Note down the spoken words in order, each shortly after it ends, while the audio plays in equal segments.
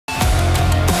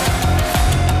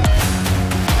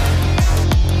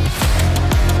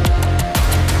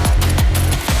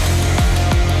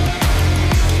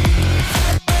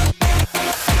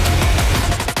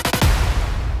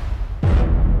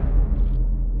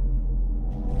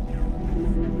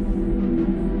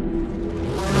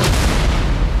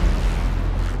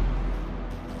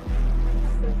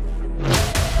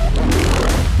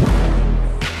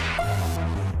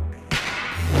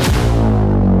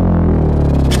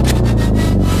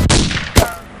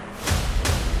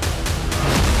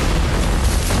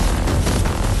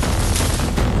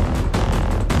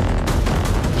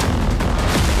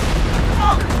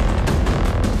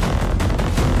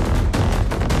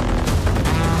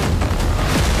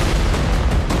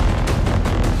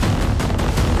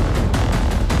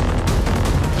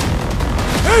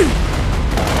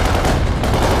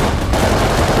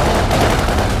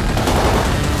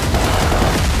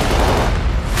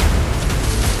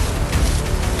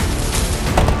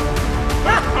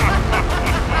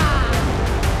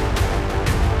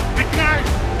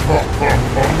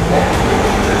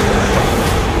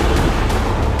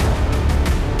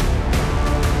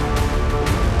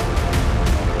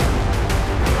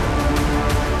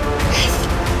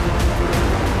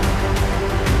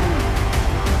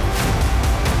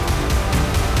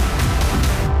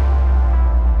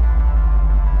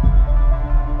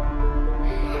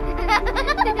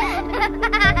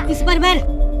Spider-Man!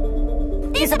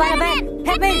 It's Spider-Man!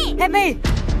 Help me! Help me!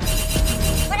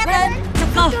 Spider-Man! Chụp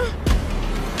co!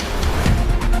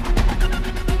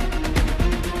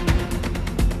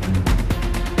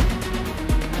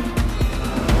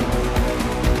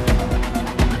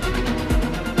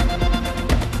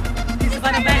 It's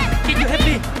Spider-Man! Can you help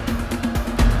me?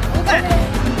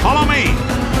 Follow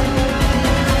me!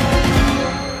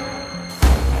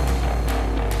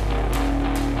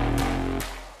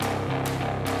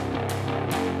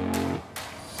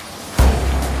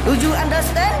 Do you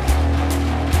understand?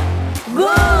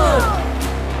 Good!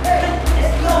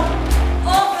 Let's go!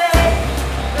 Okay!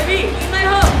 Baby, in my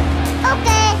home!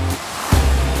 Okay.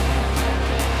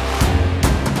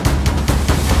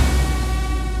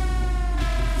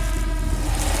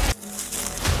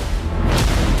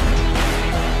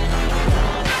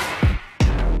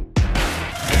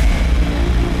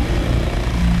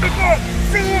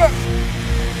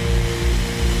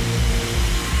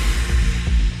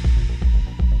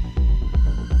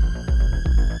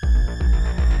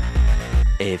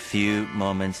 A few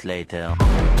moments later.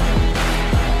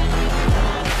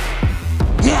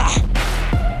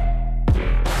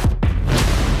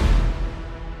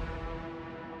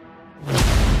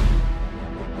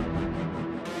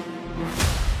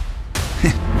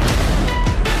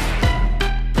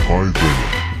 Hi there.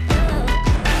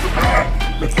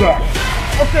 Let's go.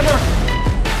 Okay, man.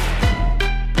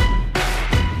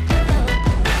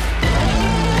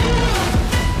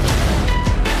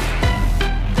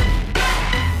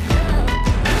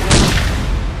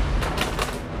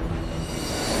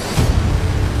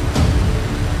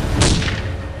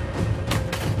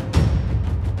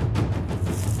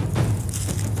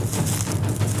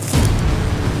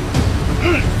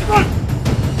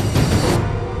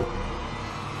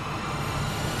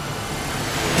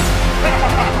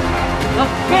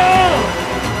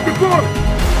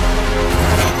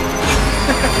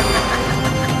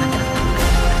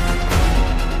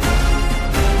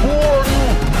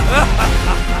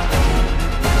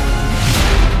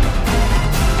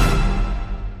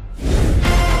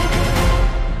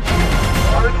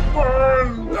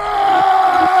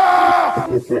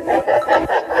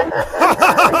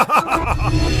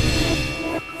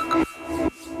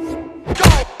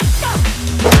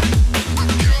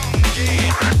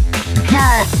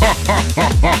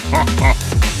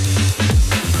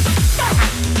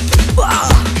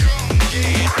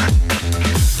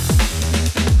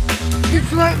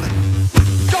 It's like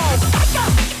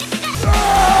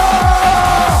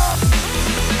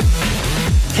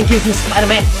Thank you,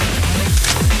 Spider-Man!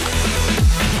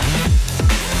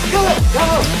 go,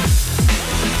 go.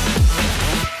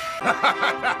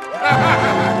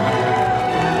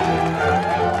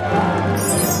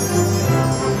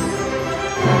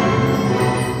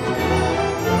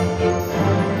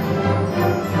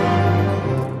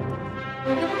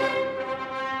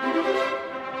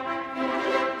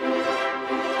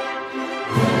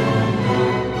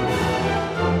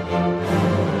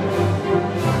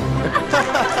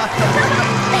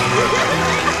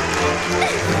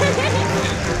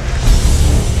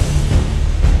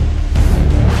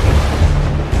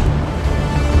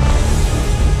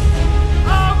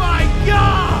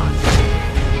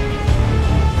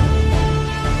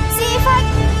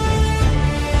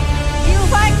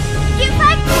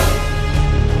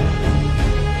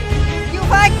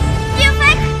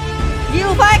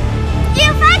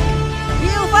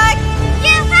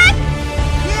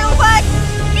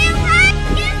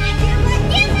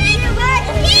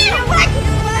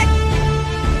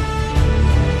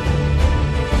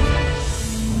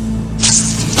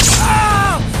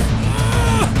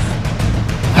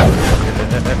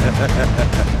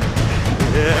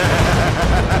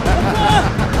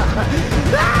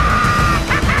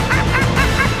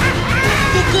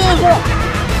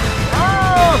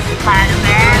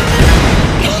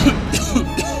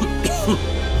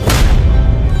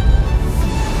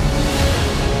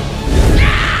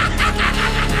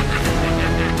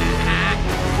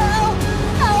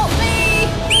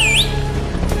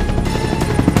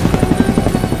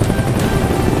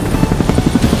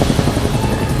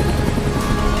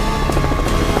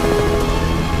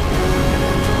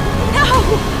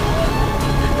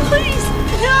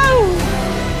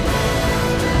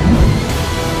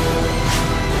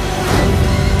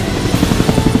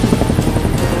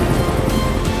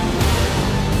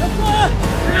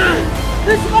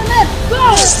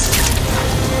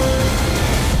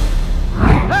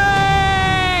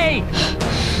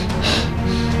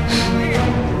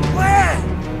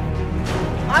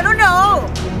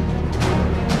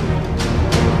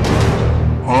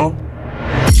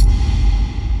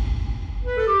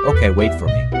 guy wait for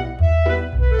me.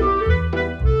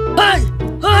 Hey!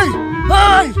 Hey!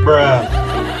 Hey! Bruh.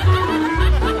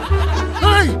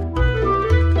 Hey!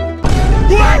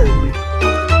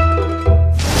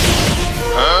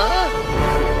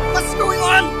 What's going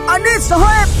on? I need some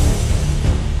help!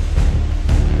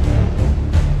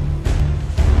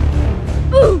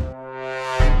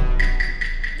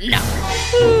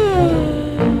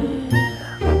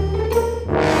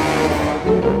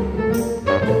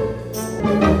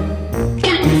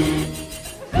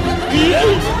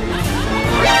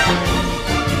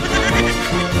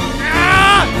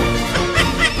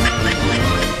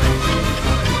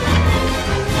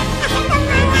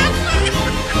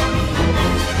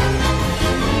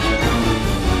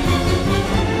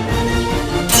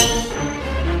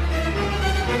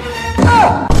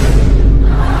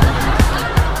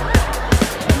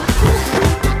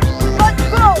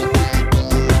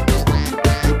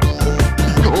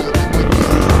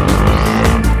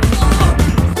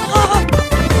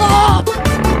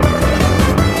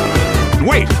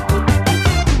 Wait!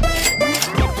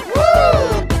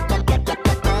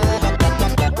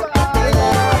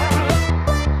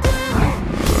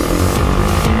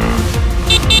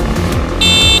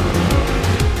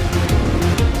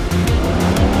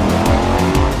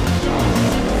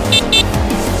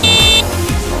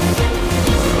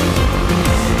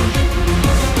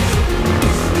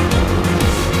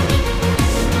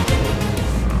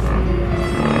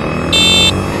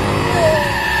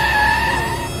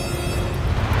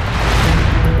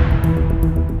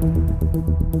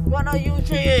 What are you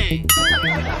saying?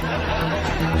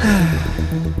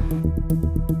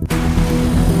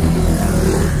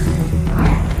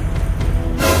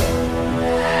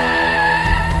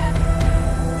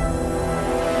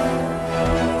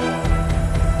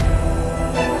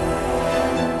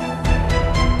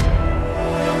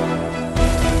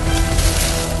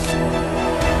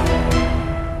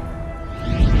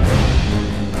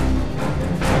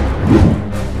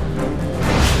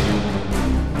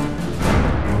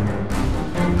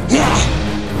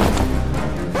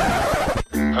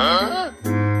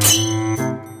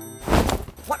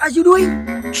 What are you doing?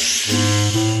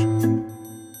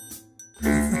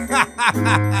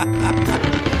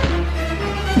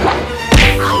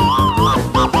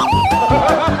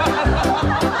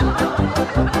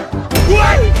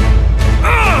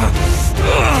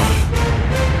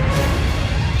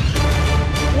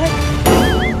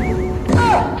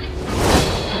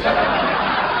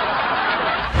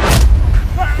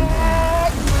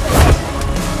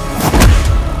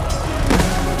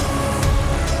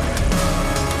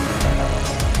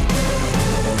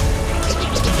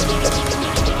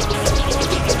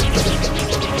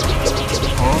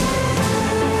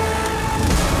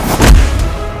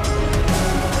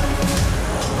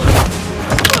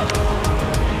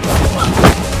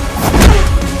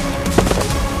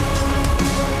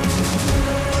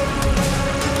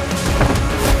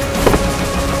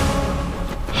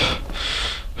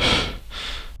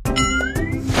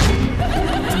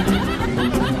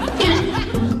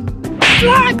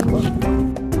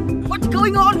 What's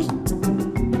going on?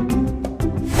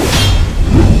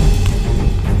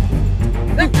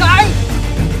 That guy!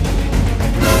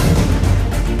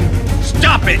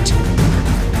 Stop it!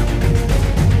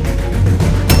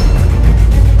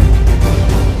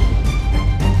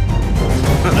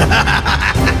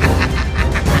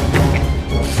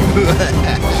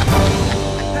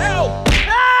 Help!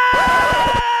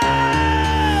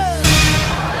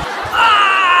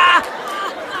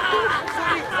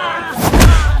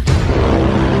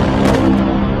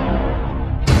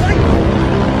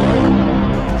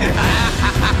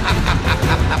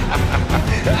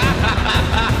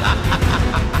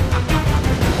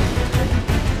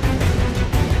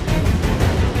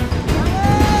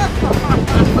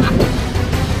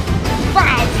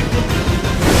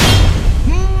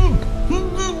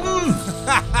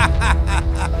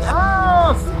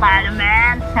 Oh, Spider-Man!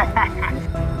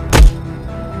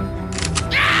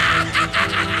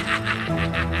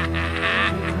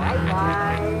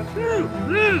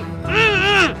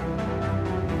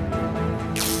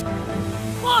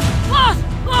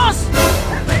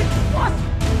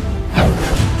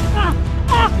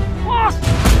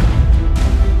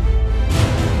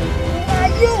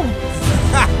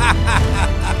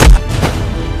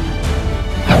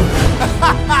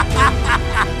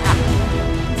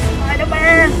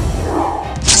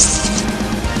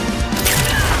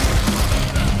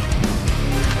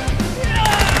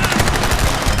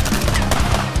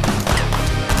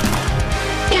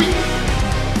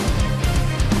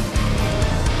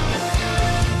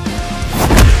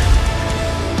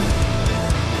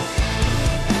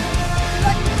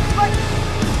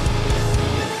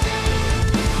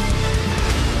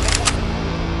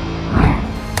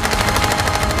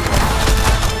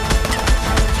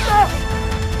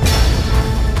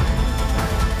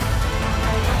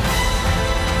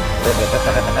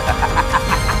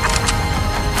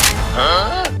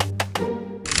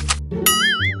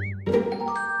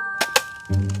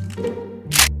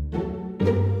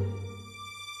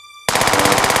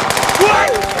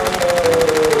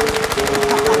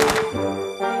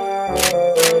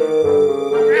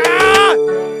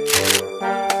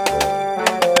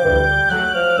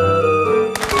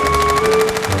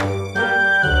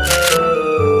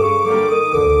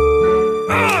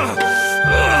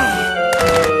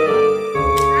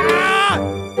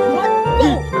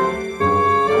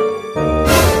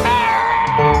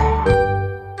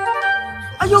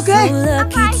 Okay.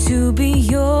 Lucky to be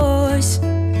yours.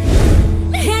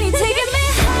 Can you take me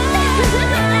high?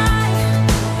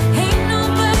 Ain't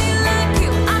nobody like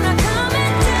you. I'm not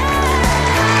coming down.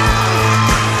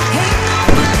 Ain't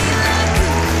nobody like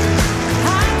you.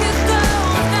 I could go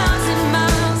 1,000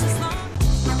 miles as long.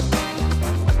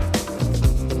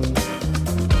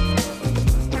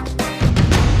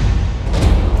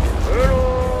 Hello.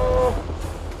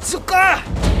 Suka!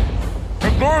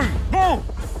 Head down. Go.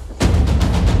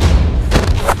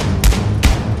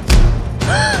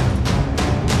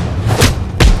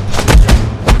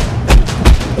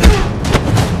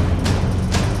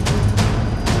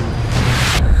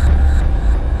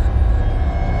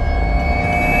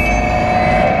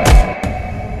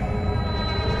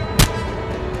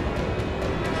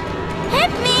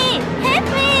 Hit me! Hit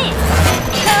me!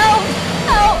 Help!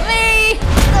 Help me!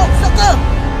 Go, sucker!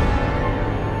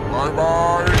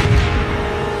 Bye-bye.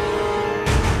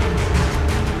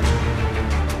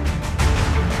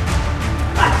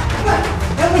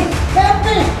 Help me! Help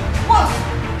me! Boss!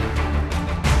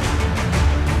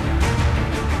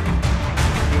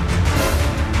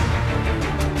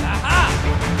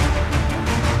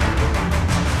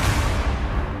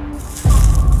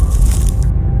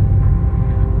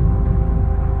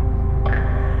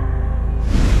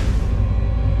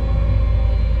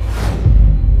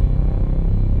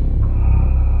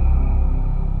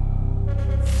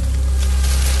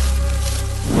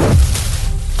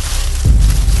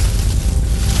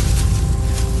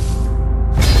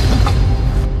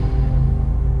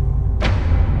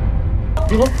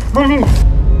 Move.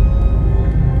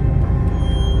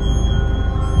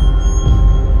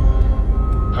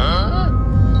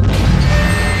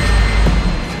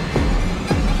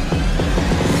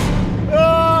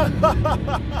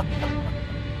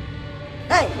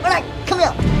 Hey, relax! Come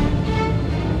here!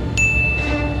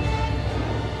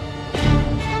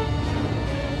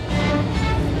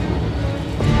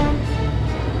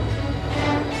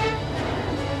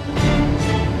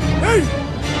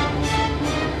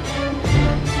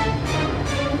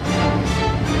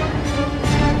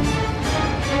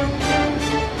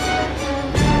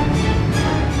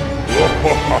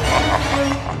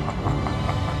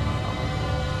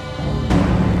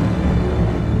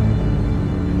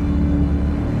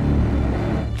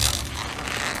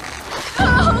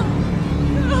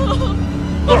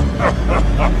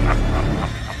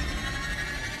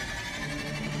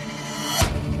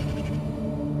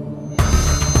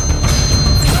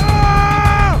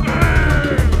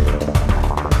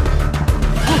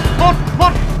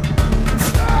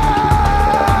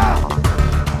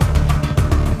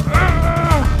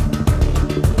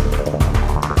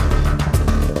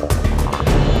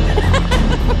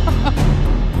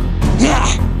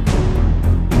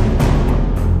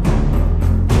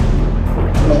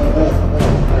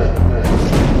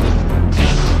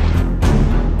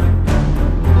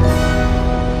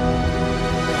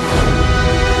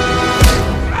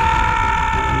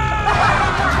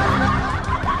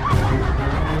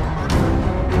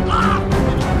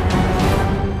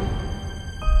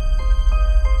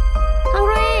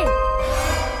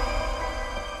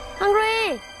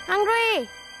 Hungry!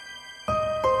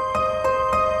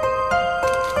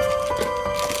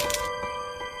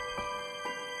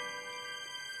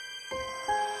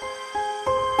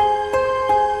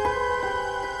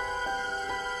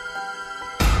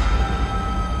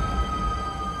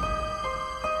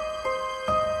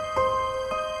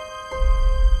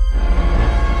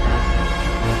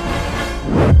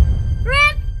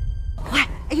 Red! What?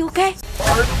 Are you okay?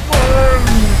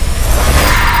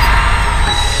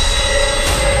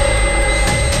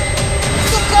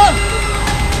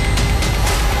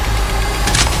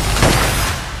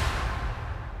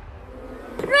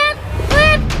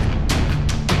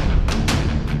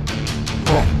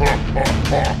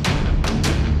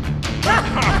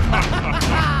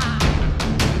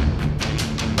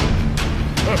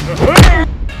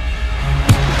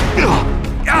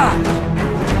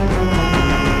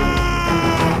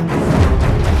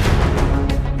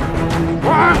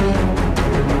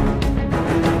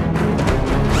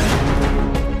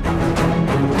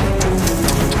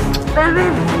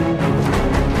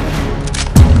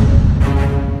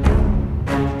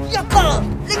 Yucca!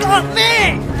 Let off me!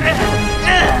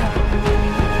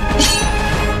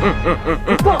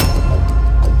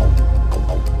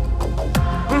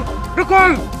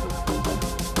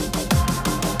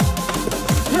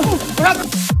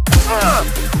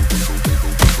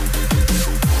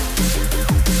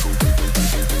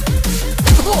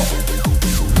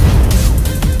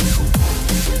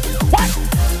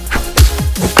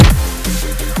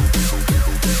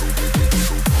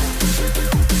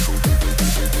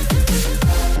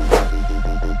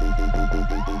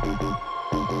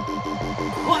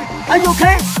 Are you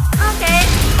okay? Okay.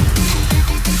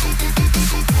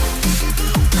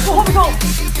 Hold me, go!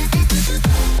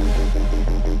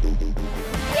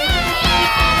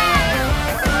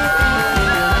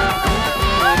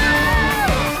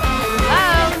 Hello?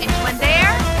 Anyone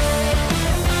there?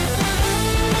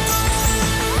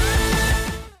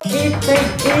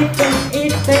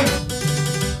 Eating.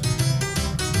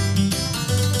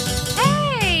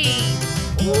 Hey!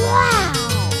 Wow!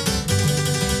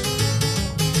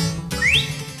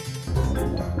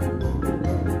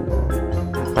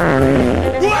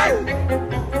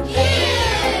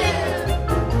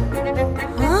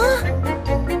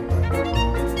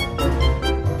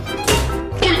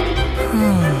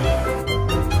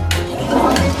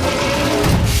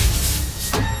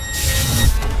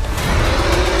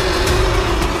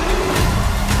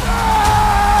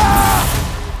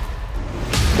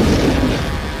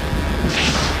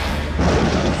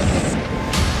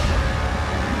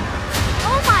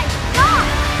 Oh my god!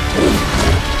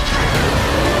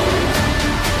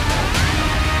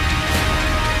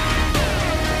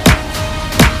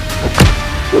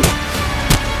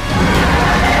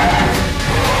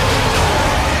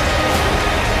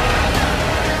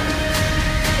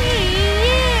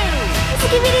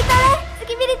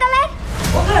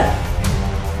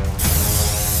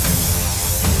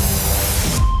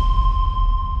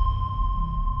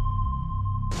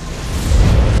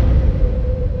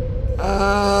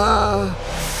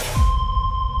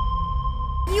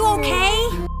 You okay?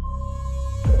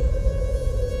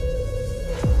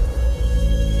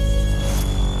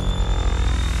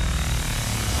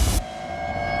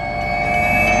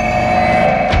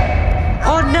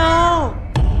 Oh no!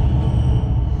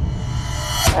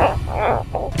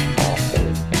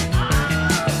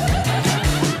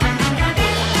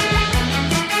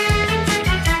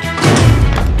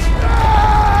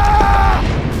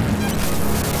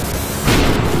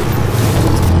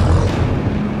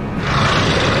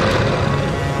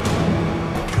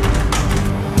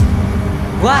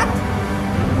 What?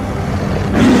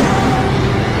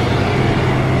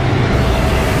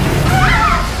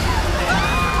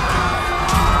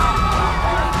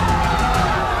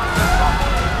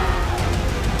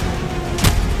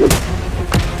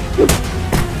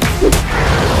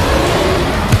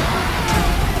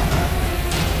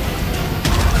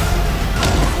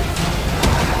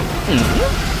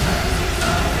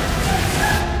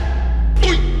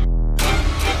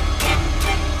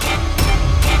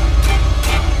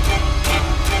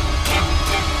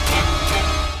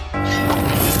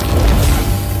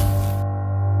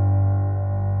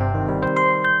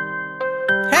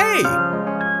 Hey!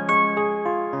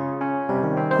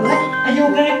 Are you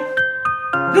okay?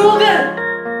 You okay?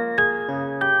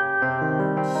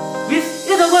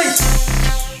 Biết rồi ơi.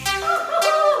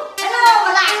 Hello,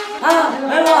 bà lại.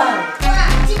 Hello. Bà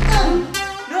lại, chị Tường.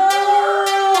 No.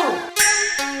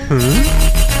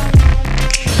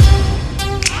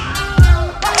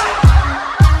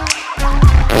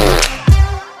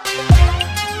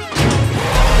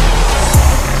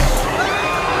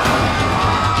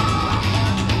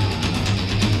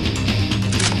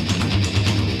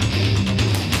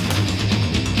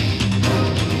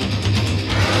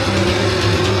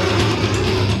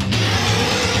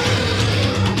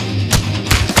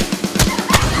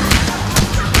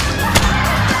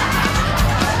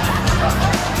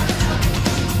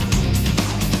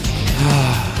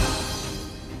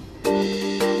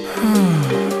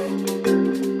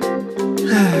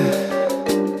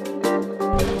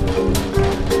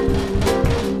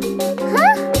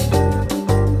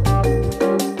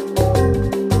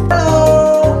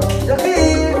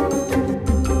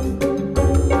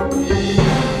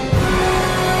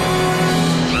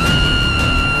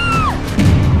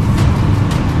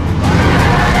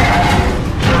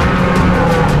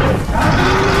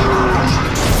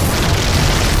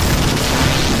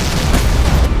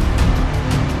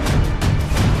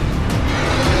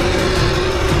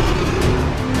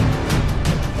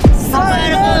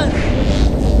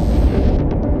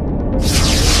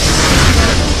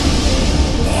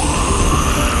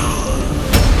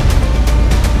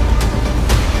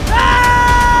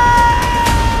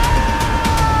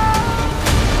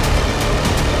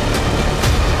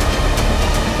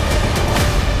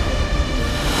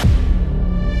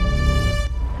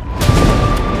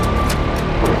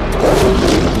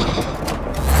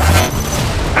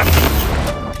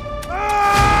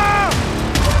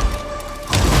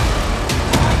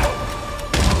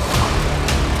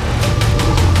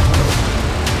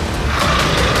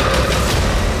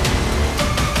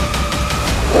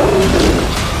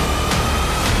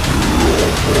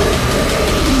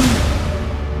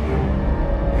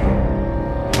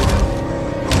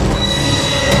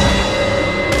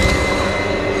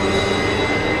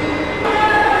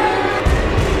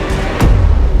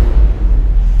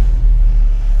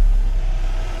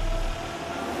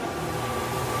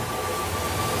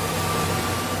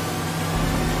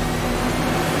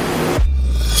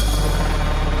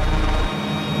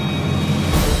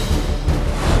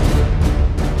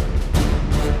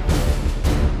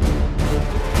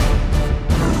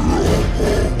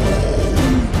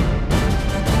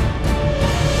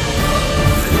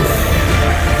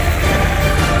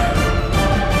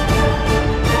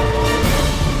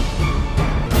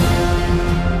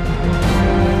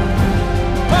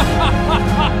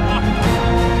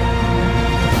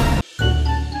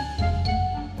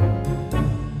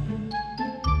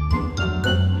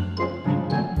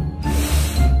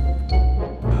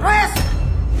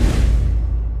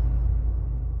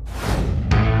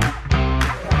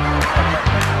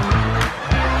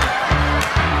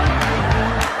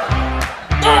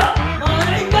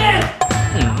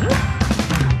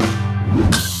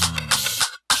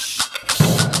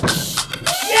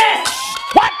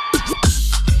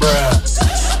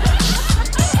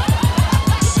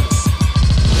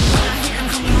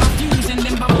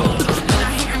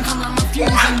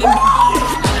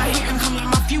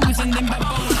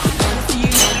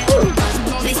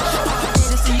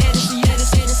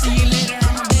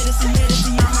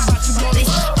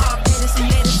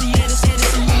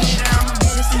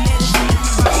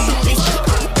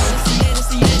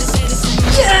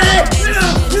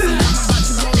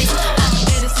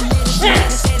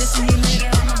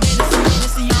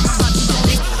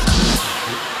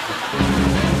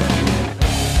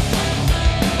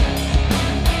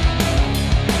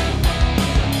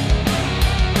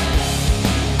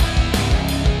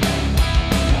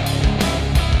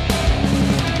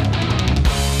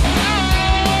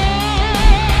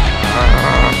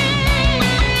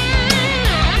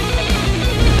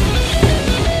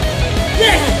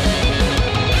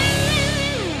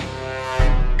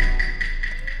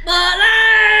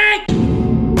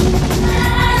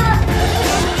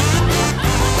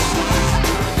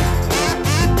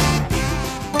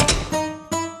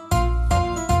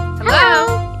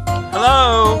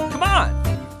 Hello? Come on.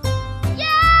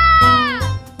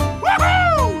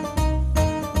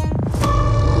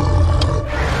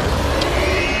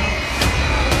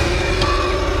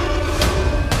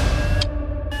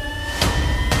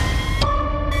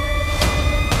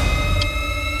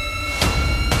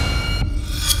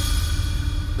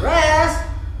 Reyes,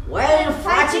 where you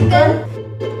fried chicken?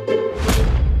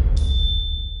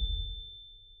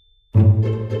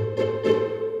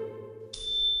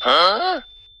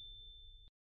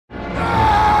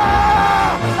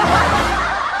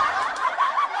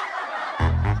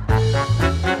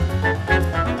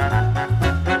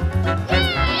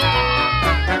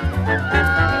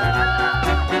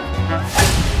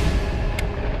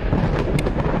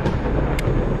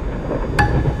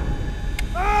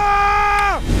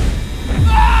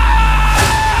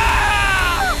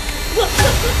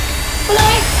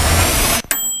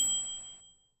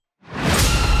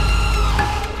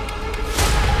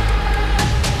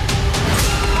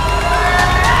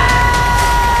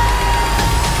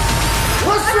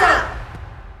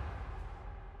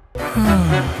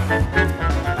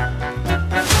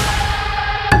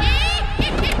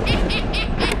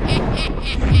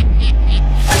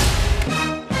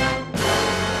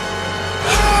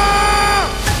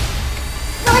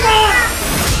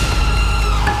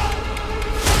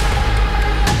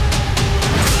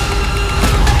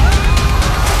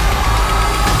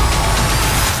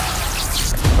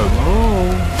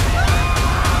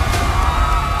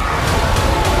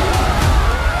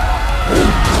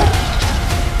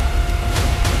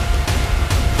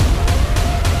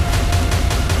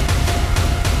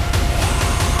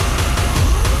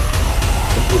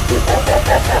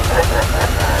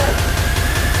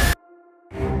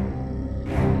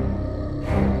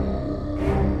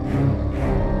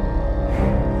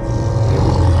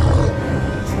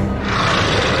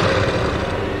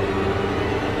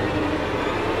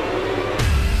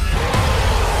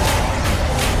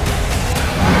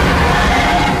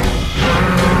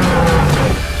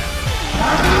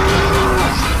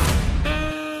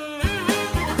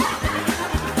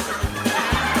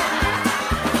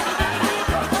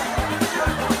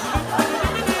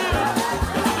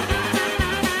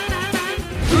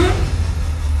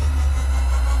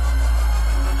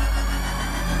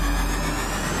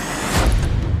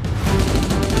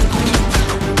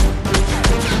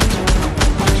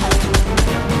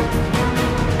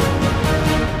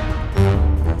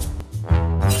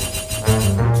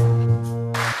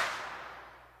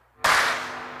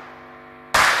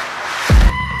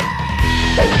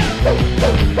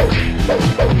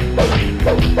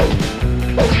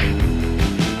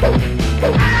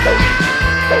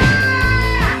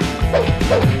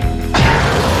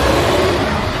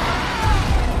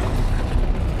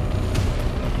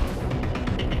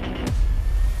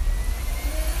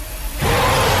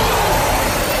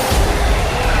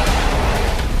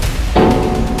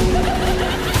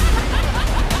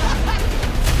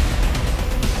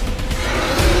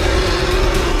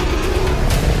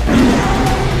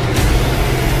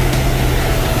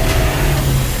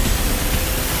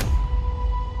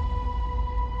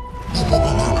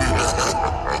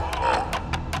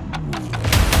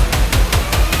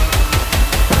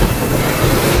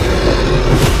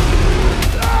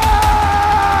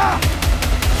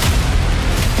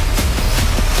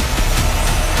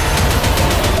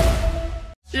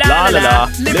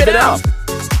 Live it up.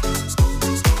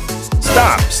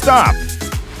 Stop.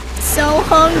 So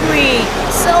hungry.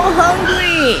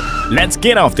 Let's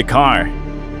get off the car.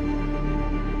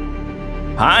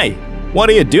 Hi, what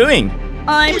are you doing?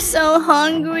 I'm so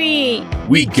hungry.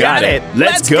 We got it.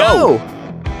 Let's go.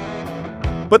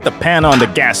 Put the pan on the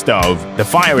gas stove. The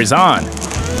fire is on.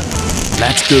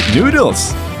 Let's cook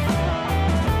noodles.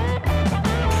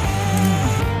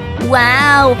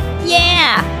 Wow,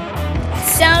 yeah!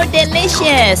 So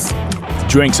delicious!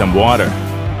 Drink some water.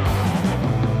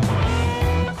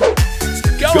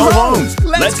 Go home.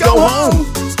 Let's go home.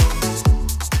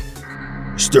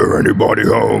 Is there anybody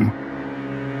home?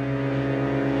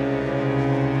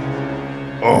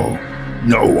 Oh,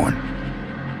 no one.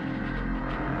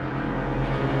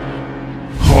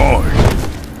 Hi.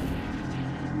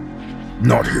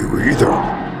 Not here either.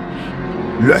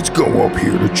 Let's go up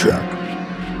here to check.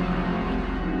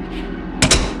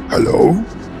 Hello?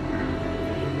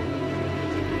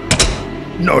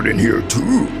 Not in here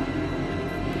too.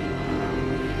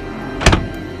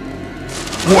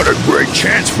 What a great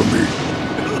chance for me.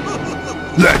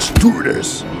 Let's do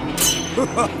this.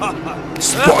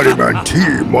 Spider-Man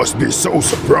T must be so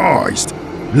surprised.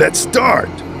 Let's start.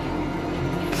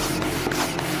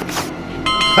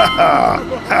 Haha,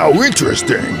 how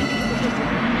interesting.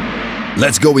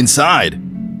 Let's go inside.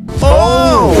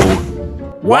 Oh!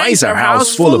 Why is our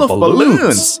house full of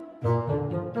balloons?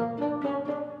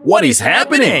 What is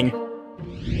happening?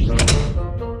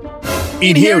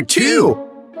 In here too.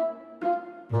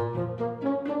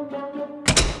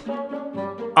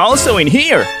 Also in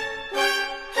here.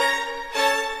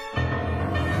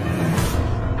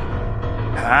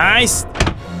 Nice.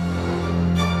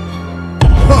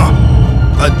 Huh,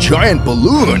 a giant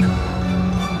balloon.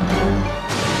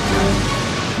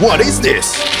 What is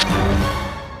this?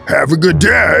 Have a good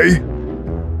day.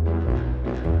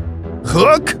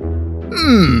 Hook?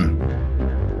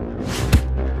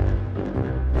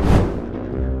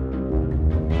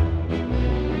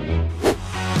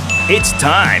 It's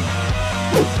time.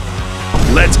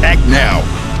 Let's act now.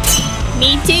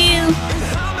 Me too!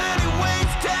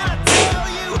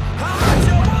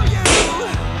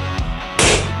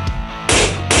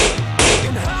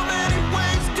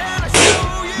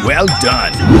 Well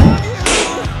done.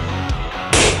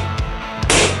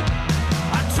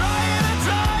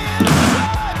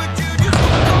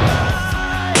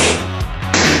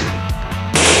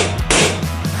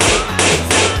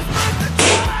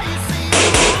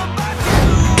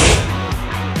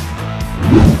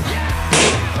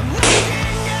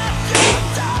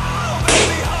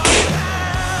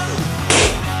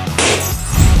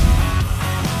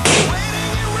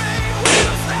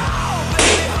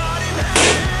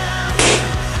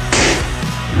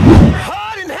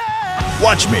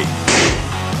 Watch me.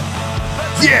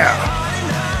 Yeah!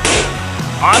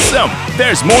 Awesome.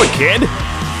 There's more, kid.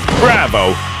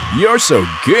 Bravo. You're so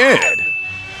good.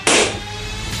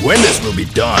 When this will be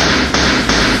done?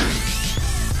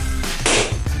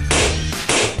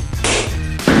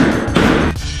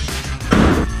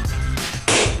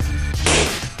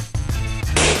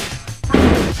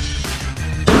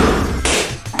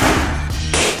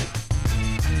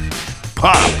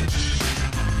 Pop.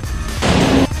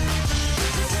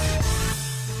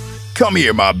 Come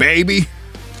here, my baby.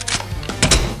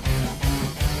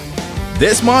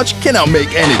 This much cannot make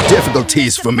any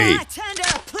difficulties for me.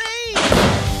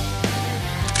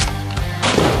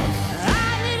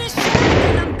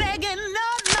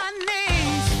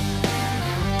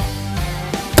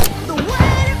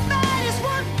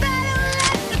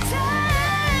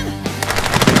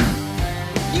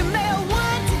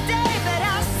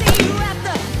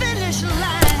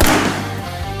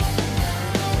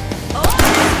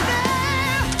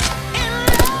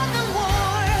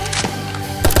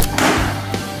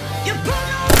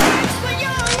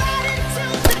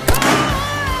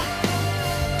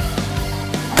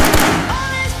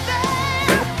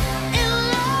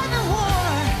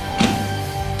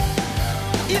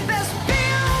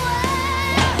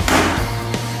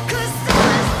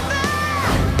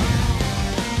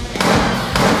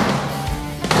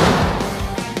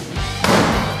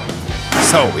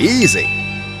 So easy.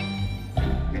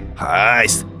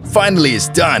 Nice. Finally it's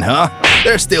done, huh?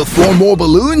 There's still 4 more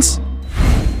balloons?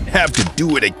 Have to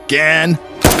do it again.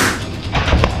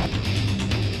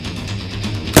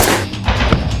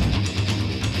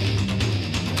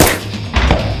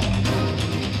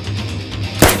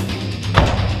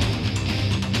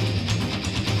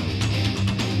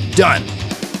 Done.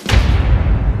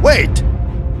 Wait.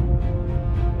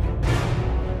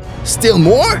 Still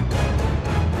more?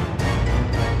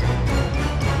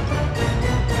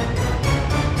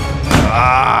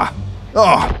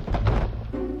 Oh.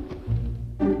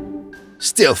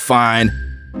 Still fine.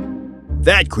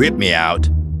 That creeped me out.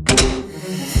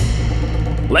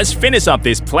 Let's finish up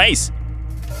this place.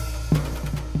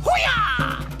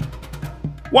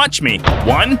 Watch me.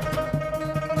 1,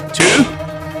 2,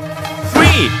 3.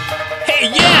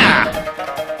 Hey, yeah!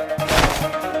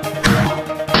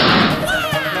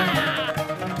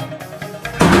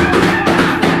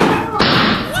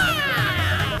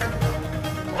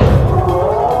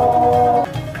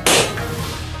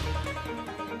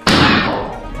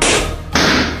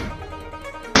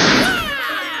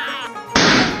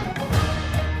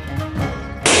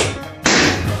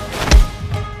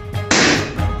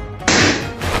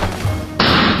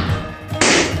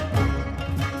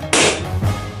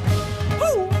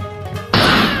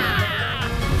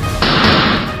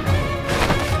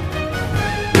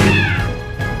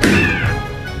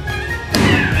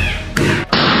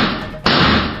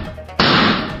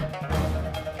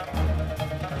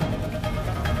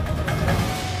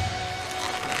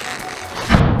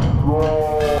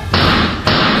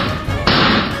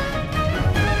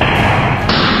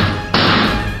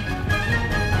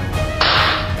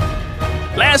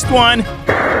 one.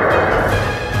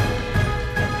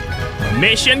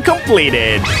 Mission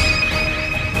completed.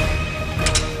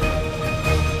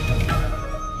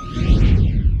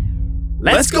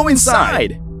 Let's go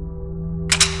inside.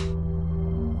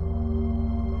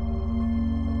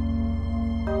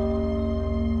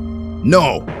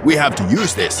 No, we have to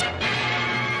use this.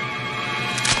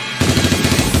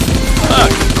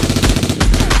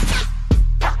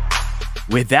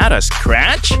 Without a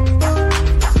scratch?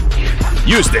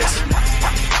 Use this.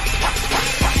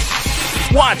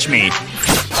 Watch me.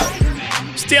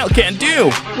 Still can't do.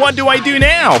 What do I do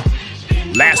now?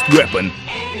 Last weapon.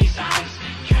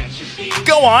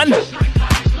 Go on.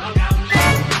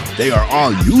 They are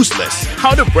all useless.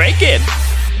 How to break it?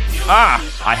 Ah,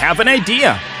 I have an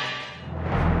idea.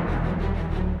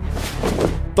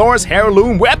 Thor's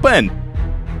heirloom weapon.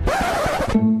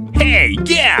 Hey,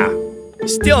 yeah!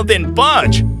 Still didn't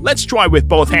budge. Let's try with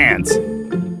both hands.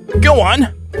 Go on.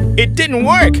 It didn't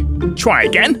work. Try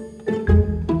again.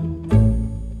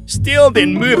 Still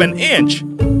didn't move an inch.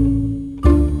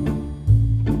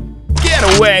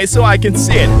 Get away so I can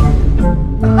see it.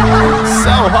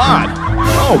 So hot.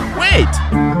 Oh, wait.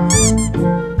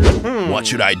 What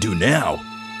should I do now?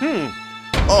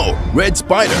 Oh, red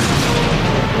spider.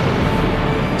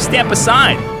 Step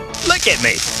aside. Look at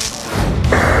me.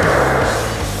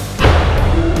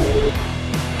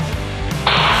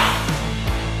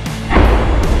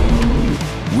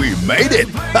 We made it!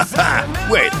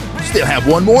 Wait, still have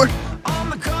one more?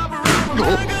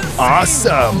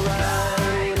 Awesome!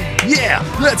 Yeah,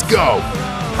 let's go!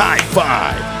 High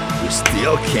five! We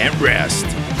still can't rest.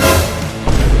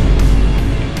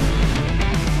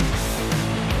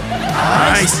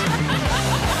 Nice!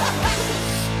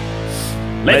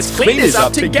 Let's clean this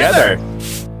up together.